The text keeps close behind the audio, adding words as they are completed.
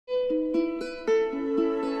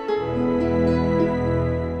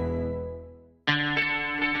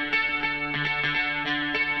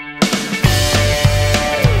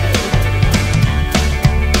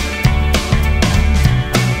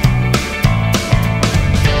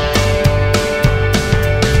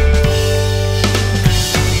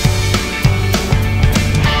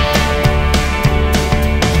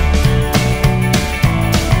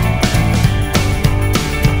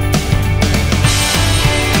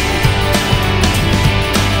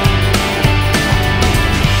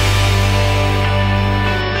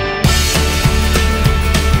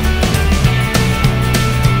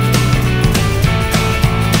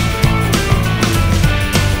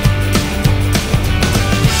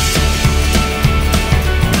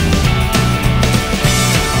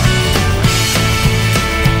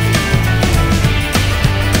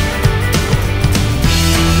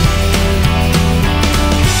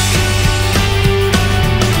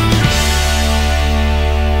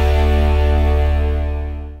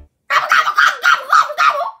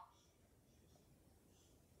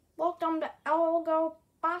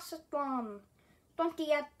Octobossthalon.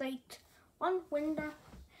 20 athletes, 1 winner.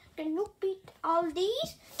 Can you beat all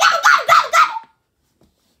these? Go, go, go, go!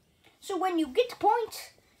 So when you get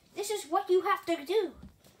points, this is what you have to do.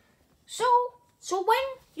 So when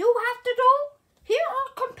you have to go, here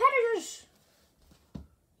are competitors.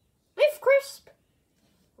 Leaf crisp,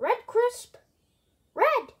 red crisp,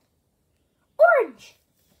 red, orange,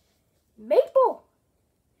 maple,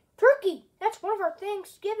 turkey. That's one of our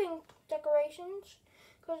Thanksgiving decorations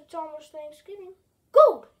because it's almost Thanksgiving.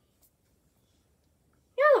 Gold,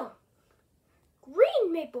 yellow,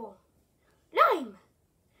 green maple, lime,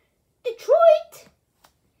 Detroit,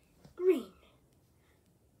 green,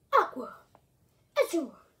 aqua, azure,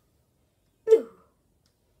 blue,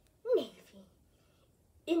 navy,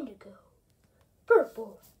 indigo,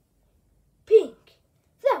 purple, pink,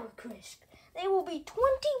 flower crisp. There will be 21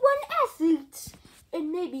 athletes, and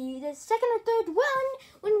maybe the second or third one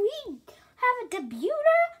when we have a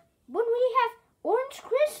debuter, when we have orange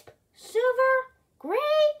crisp, silver, gray,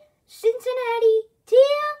 Cincinnati, teal,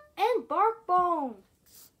 and bark bone.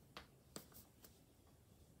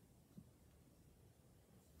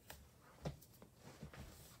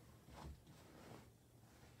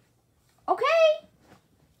 Okay,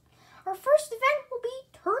 our first event will be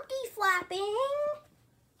turkey flapping.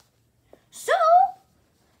 So,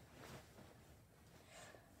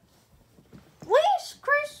 please,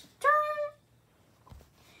 Chris, turn.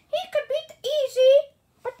 He could beat easy,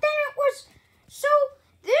 but then it was, so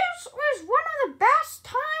this was one of the best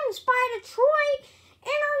times by Detroit. And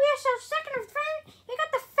our second event, he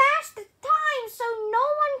got the fastest time, so no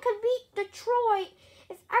one could beat Detroit.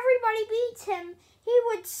 If everybody beats him, he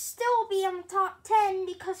would still be in the top 10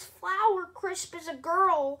 because Flower Crisp is a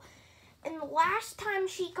girl. And the last time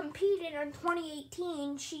she competed in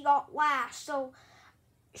 2018, she got last. So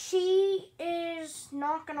she is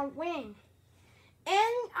not going to win.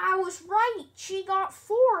 And I was right. She got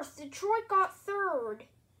 4th. Detroit got 3rd.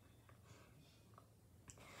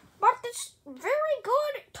 But this very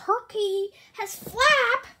good turkey has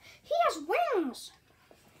flap. He has wings.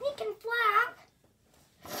 He can flap.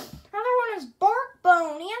 Another one is bark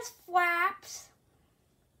bone. He has flaps.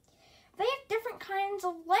 They have different kinds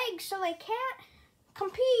of legs, so they can't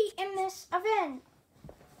compete in this event.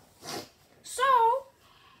 So,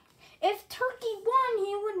 if Turkey won,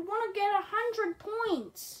 he would want to get 100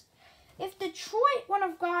 points. If Detroit would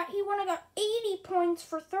have got, he would have got 80 points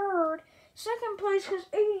for 3rd. Second place was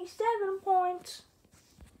 87 points.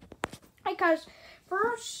 Because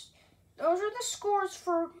first, those are the scores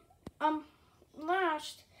for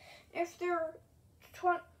last. If they're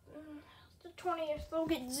the 20th, they'll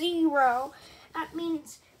get 0. That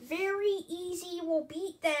means very easy will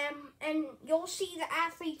beat them, and you'll see the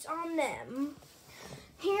athletes on them.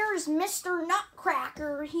 Here's Mr.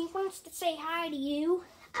 Nutcracker. He wants to say hi to you.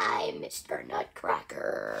 I'm Mr.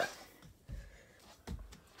 Nutcracker.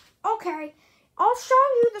 Okay, I'll show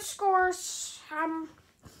you the scores.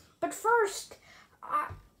 But first,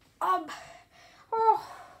 I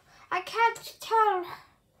can't tell.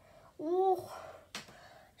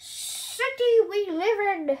 City we live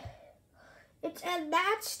in. It's in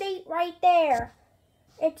that state right there.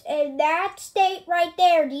 It's in that state right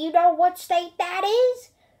there. Do you know what state that is?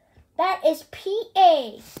 That is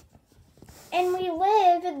PA. And we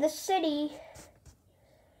live in the city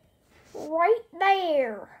right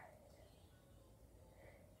there.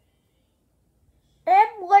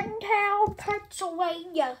 Town,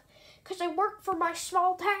 Pennsylvania. Because I work for my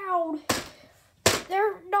small town.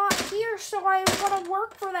 They're not here, so I want to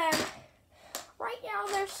work for them. Right now,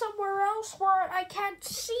 they're somewhere else where I can't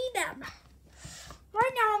see them.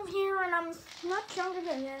 Right now, I'm here, and I'm much younger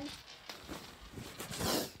than them.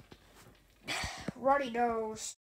 Ruddy nose.